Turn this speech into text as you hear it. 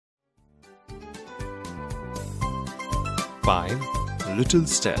5 little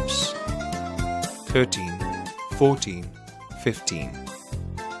steps. 13, 14, 15.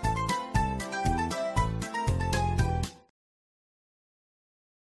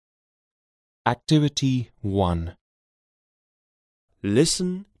 Activity 1.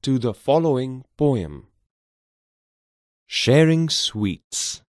 Listen to the following poem. Sharing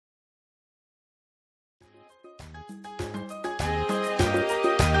Sweets.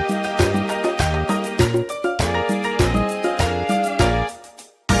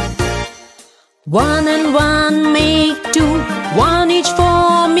 One and one make two, one each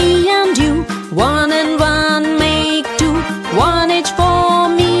for me and you. One and one make two, one each for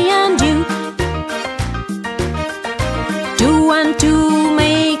me and you. Two and two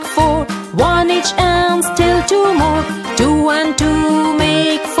make four, one each and still two more. Two and two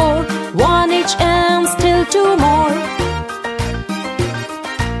make four, one each and still two more.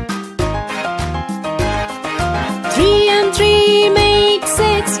 Three and three make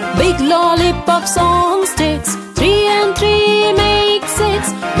six, big lollipops on sticks. Three and three make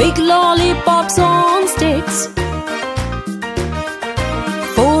six, big lollipops on sticks.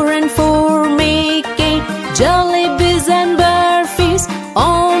 Four and four make eight, jellibes and burfies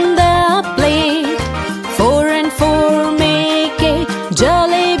on the plate. Four and four make eight,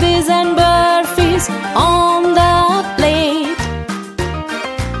 jellibes and burfies on the plate.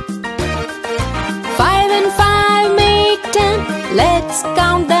 Five and five make 10, let's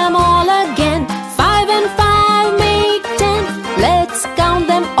count them all again. Five and five make 10, let's count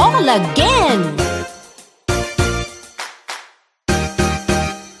them all again.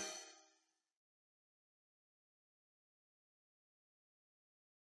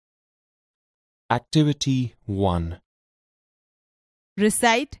 Activity 1.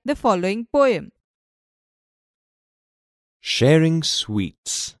 Recite the following poem. Sharing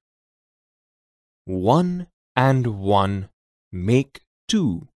Sweets. 1 and 1 make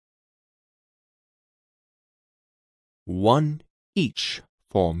 2. 1 each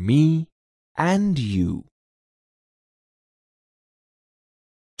for me and you.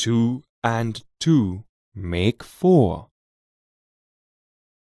 2 and 2 make 4.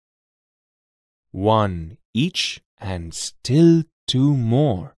 1 each and still 2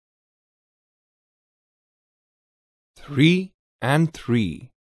 more. 3 and 3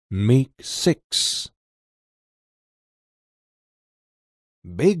 make 6.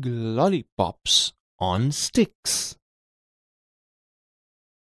 Big lollipops on sticks.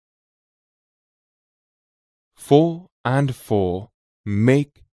 4 and 4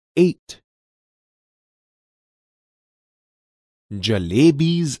 make 8.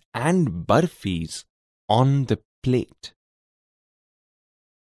 Jalebis and burfis on the plate.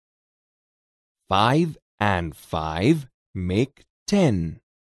 5 and 5 make 10.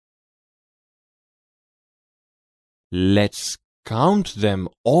 Let's count them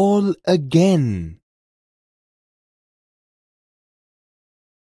all again.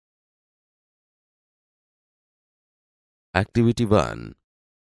 Activity 1.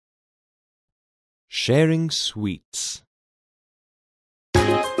 Sharing Sweets.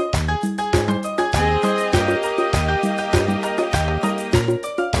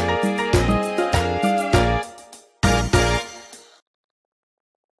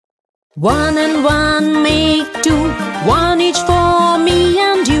 One and one make two, one each for me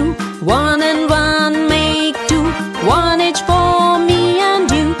and you. One and one make two, one each for me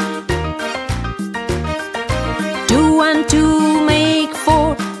and you. Two and two make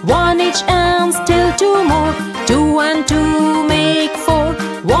four, one each and still two more. Two and two make four,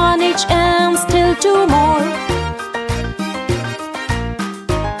 one each and still two more.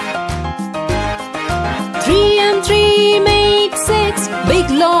 Three and three make six, big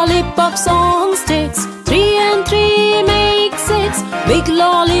lollipops on sticks. Three and three make six, big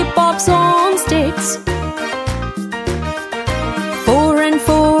lollipops on sticks. Four and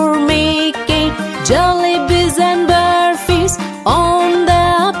four make eight, jellibes and burfies on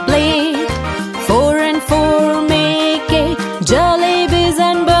the plate. Four and four make eight, jellibes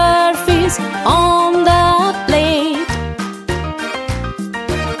and burfies on the plate.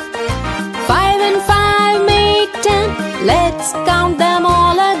 Five and five make 10, let's count them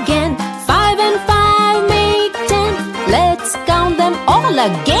all again. Five and five make 10, let's count them all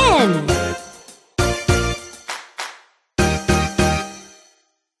again.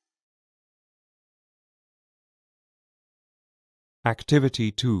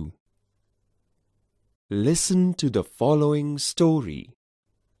 Activity 2. Listen to the following story.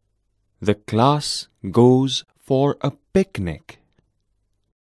 The class goes for a picnic.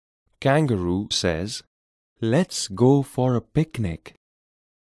 Kangaroo says, "Let's go for a picnic."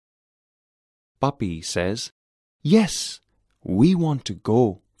 Puppy says, "Yes, we want to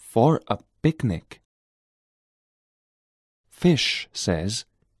go for a picnic. Fish says,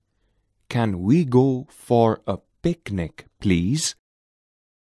 can we go for a picnic, please?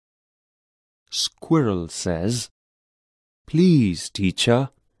 Squirrel says, please, teacher,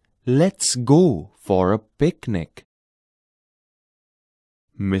 let's go for a picnic.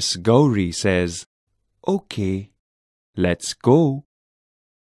 Miss Gauri says, okay, let's go.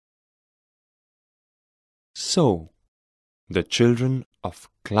 So, the children of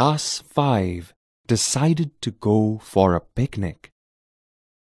Class 5 decided to go for a picnic.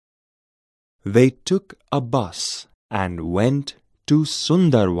 They took a bus and went to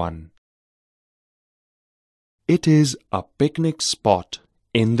Sundarvan. It is a picnic spot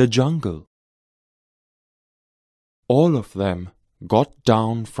in the jungle. All of them got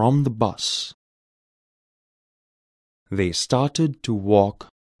down from the bus. They started to walk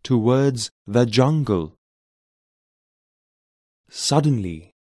towards the jungle.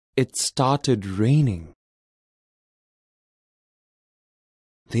 Suddenly, it started raining.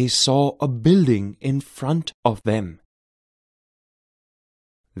 They saw a building in front of them.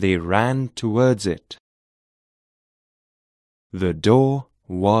 They ran towards it. The door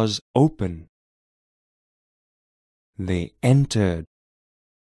was open. They entered.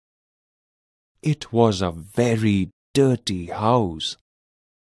 It was a very dirty house.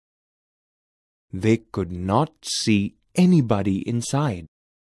 They could not see anybody inside.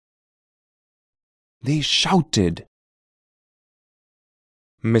 They shouted.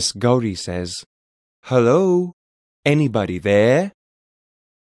 Miss Gauri says, hello, anybody there?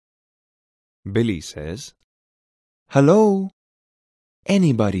 Billy says, hello,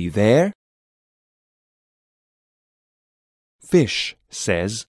 anybody there? Fish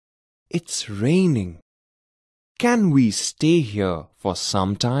says, it's raining. Can we stay here for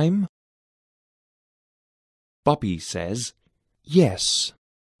some time? Puppy says, yes,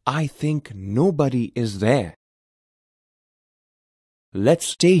 I think nobody is there. Let's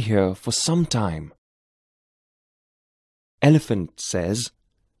stay here for some time. Elephant says,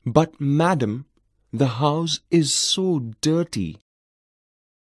 but madam, the house is so dirty.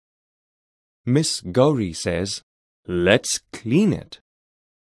 Miss Gauri says, let's clean it.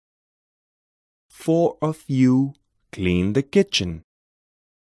 4 of you clean the kitchen.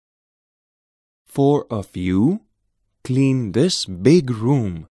 4 of you clean this big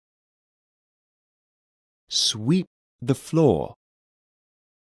room. Sweep the floor.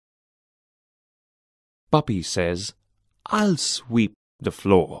 Puppy says, I'll sweep the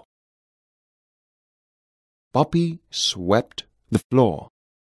floor. Puppy swept the floor.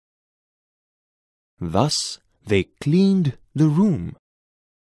 Thus they cleaned the room.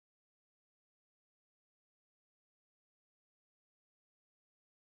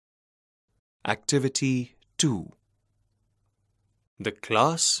 Activity 2. The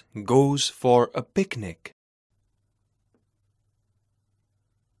class goes for a picnic.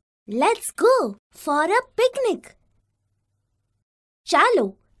 Let's go for a picnic. ચાલો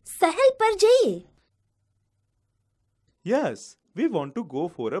સહેલ પર જઈએ. Yes, we want to go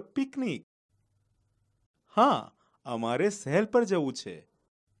for a picnic. હા, અમારે સહેલ પર જવું છે.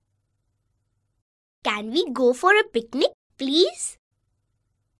 Can we go for a picnic, please?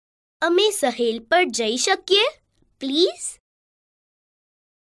 અમે સહેલ પર જઈ શકીએ, please?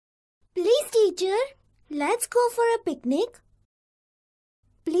 Please, teacher, let's go for a picnic.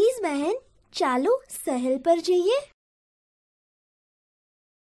 Please, બહેન, ચાલો સહેલ પર જઈએ.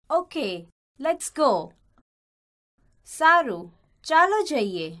 Okay, let's go. સારું, ચાલો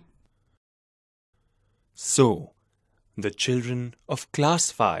જઈએ. So, the children of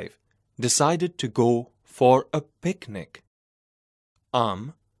Class 5 decided to go for a picnic.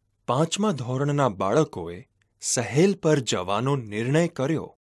 પાંચમા ધોરણના બાળકોએ સહેલ પર જવાનો નિર્ણય કર્યો.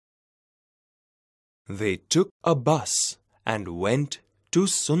 They took a bus and went to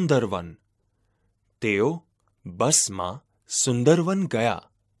Sundarvan. તેઓ બસમાં સુંદરવન ગયા.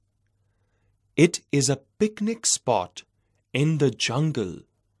 It is a picnic spot in the jungle.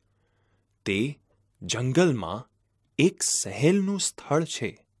 તે જંગલમાં એક સહેલનું સ્થળ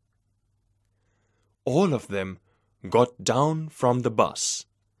છે. All of them got down from the bus.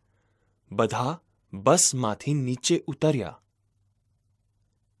 બધા બસમાંથી નીચે ઉતર્યા.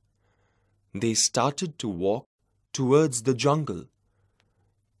 They started to walk towards the jungle.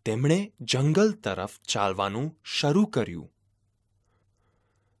 તેમણે જંગલ તરફ ચાલવાનું શરૂ કર્યું.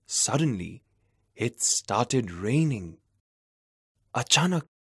 Suddenly, it started raining. અચાનક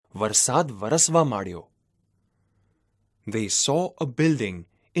વરસાદ વરસવા માંડ્યો. They saw a building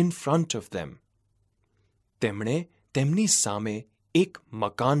in front of them. તેમણે તેમની સામે એક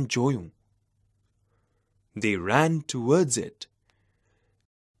મકાન જોયું. They ran towards it.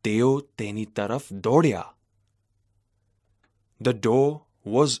 તેઓ તેની તરફ દોડ્યા. The door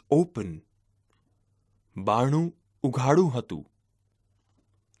was open. બારણું ઉઘાડું હતું.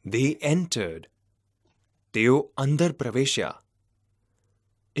 They entered. તેઓ અંદર પ્રવેશ્યા.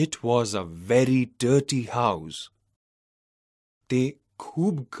 It was a very dirty house. તે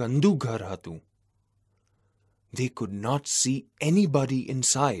ખૂબ ગંદુ ઘર હતું. They could not see anybody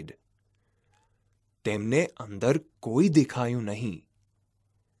inside. તેમને અંદર કોઈ દેખાયું નહીં.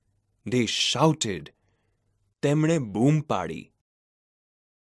 They shouted. તેમણે બૂમ પાડી.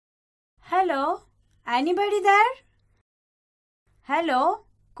 Hello, anybody there? Hello,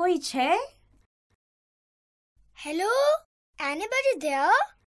 કોઈ છે? Hello? Anybody there?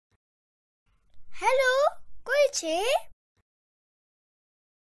 Hello? કોઈ છે?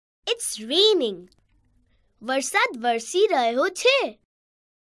 It's raining. વરસાદ વરસી રહ્યો છે.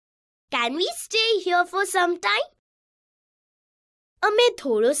 Can we stay here for some time? અમે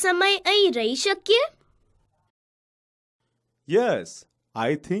થોડો સમય અહીં રહી શકીએ? Yes,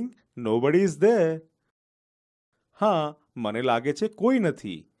 I think nobody is there. હા, મને લાગે છે કોઈ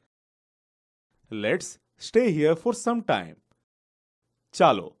નથી. Let's stay here for some time.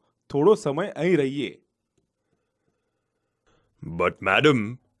 ચાલો, થોડો સમય અહીં રહીએ. But madam,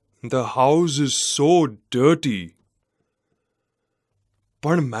 the house is so dirty.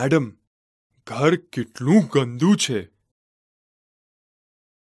 પણ madam, ઘર કેટલું ગંદુ છે.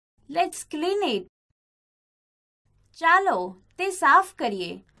 Let's clean it. ચાલો, તે સાફ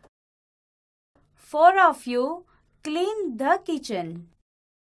કરીએ. 4 of you clean the kitchen.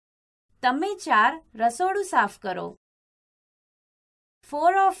 તમે 4 રસોડું સાફ કરો.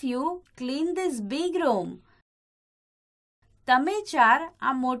 4 of you clean this big room. તમે 4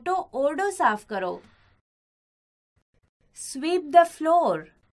 આ મોટો ઓરડો સાફ કરો. Sweep the floor.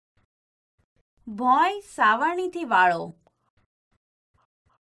 ભોંય સાવરણીથી વાળો.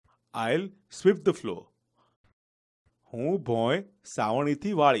 I'll sweep the floor. હું ભોંય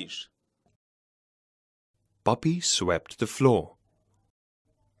સાવરણીથી વાળીશ. Puppy swept the floor.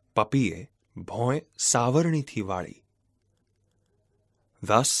 પપ્પીએ ભોંય સાવરણીથી વાળી.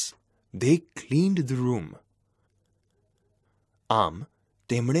 Thus, they cleaned the room. આમ,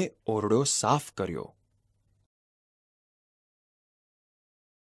 તેમણે ઓરડો સાફ કર્યો.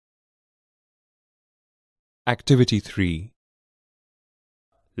 Activity 3.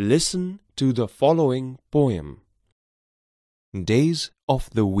 Listen to the following poem. Days of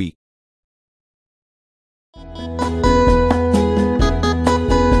the week.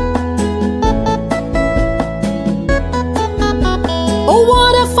 Oh,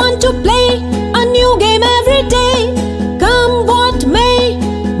 what a fun to play! A new game every day. Come what may.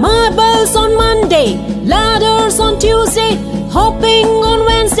 Marbles on Monday, ladders on Tuesday, hopping on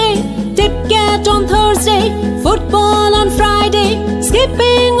Wednesday, tip-cat on Thursday, football on Friday,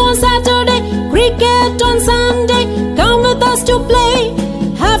 skipping on Saturday, cricket on Sunday. Come with us to play,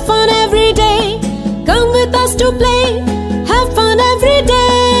 have fun every day. Come with us to play, have fun every day.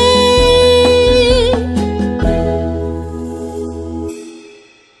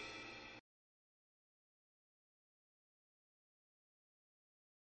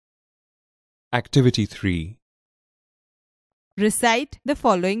 Activity 3. Recite the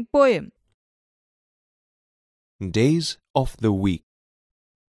following poem. Days of the week.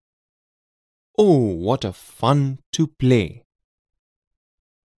 Oh, what a fun to play!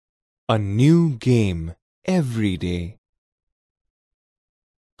 A new game every day.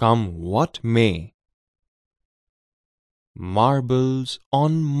 Come what may. Marbles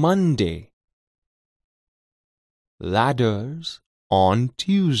on Monday. Ladders on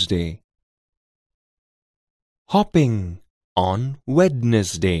Tuesday. Hopping on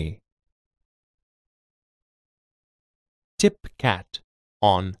Wednesday. Tip-cat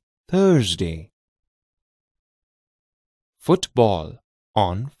on Thursday. Football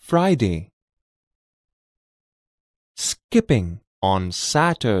on Friday. Skipping on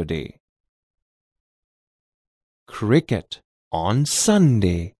Saturday. Cricket on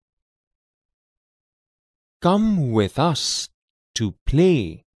Sunday. Come with us to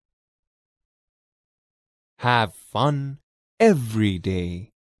play. Have fun every day.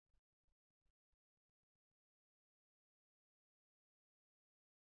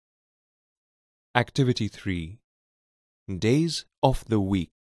 Activity 3. Days of the week.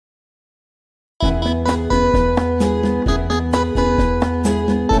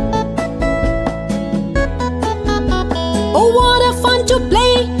 Oh, what a fun to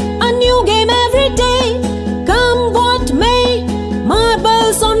play! A new game every day. Come what may.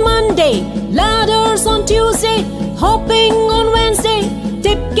 Marbles on Monday, ladders on Tuesday, hopping on Wednesday,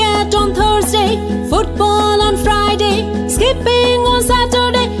 tip-cat on Thursday, football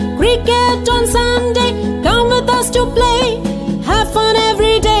on Sunday. Come with us to play. Have fun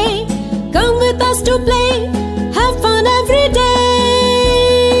every day. Come with us to play. Have fun every